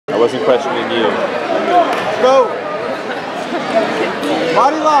wasn't questioning you. Go.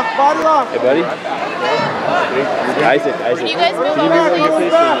 Body lock, body lock. Hey, buddy. Isaac. You guys move Can you over, move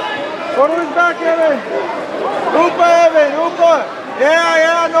please? Go to his back, Evan. Hoopa, Evan, hoopa.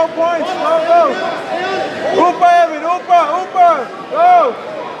 Yeah, no points. Go. Hoopa, Evan, hoopa. Go.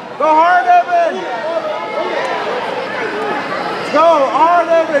 Go hard, Evan. Go hard,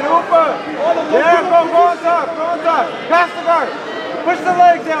 Evan, hoopa. Yeah, go on top. Pass the guard. Push the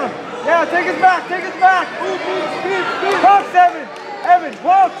legs down. Yeah, take his back. Hooks, Evan. Evan,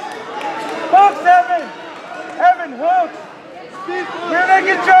 hooks. Hooks, Evan. Evan, hooks. Rear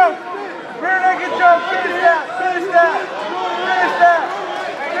naked choke. Finish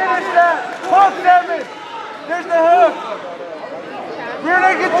that. Hooks, Evan. There's the hook. Rear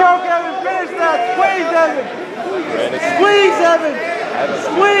naked choke, Evan. Finish that. Squeeze, Evan.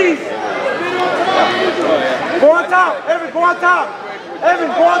 Squeeze. Go on top. Evan, go on top.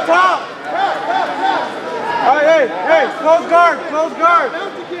 All right, hey, close guard.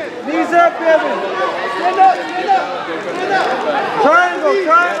 Knees up, Evan. Stand up. Triangle.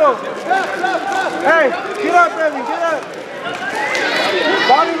 Hey, get up, Evan, get up.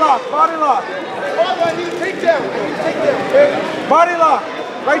 Body lock. Take down. Body lock,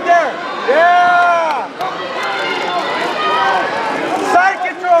 right there. Yeah. Side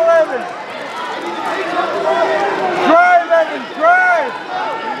control, Evan. Drive, Evan, drive.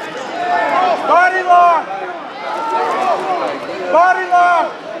 Body lock.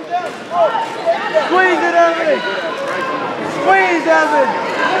 Squeeze it, Evan.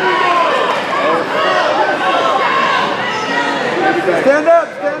 Stand up.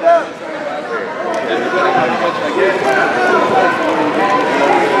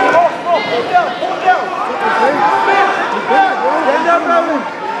 Pull down. Stand up, Evan.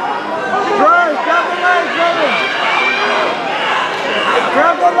 Drive, grab the legs, Evan.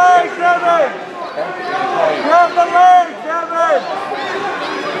 Grab the legs, Evan.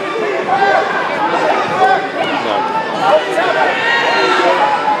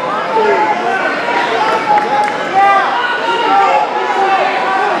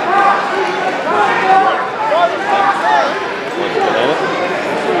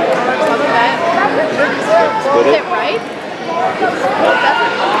 Is it right?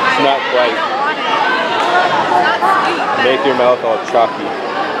 It's not quite. It's not sweet. Make your mouth all chalky.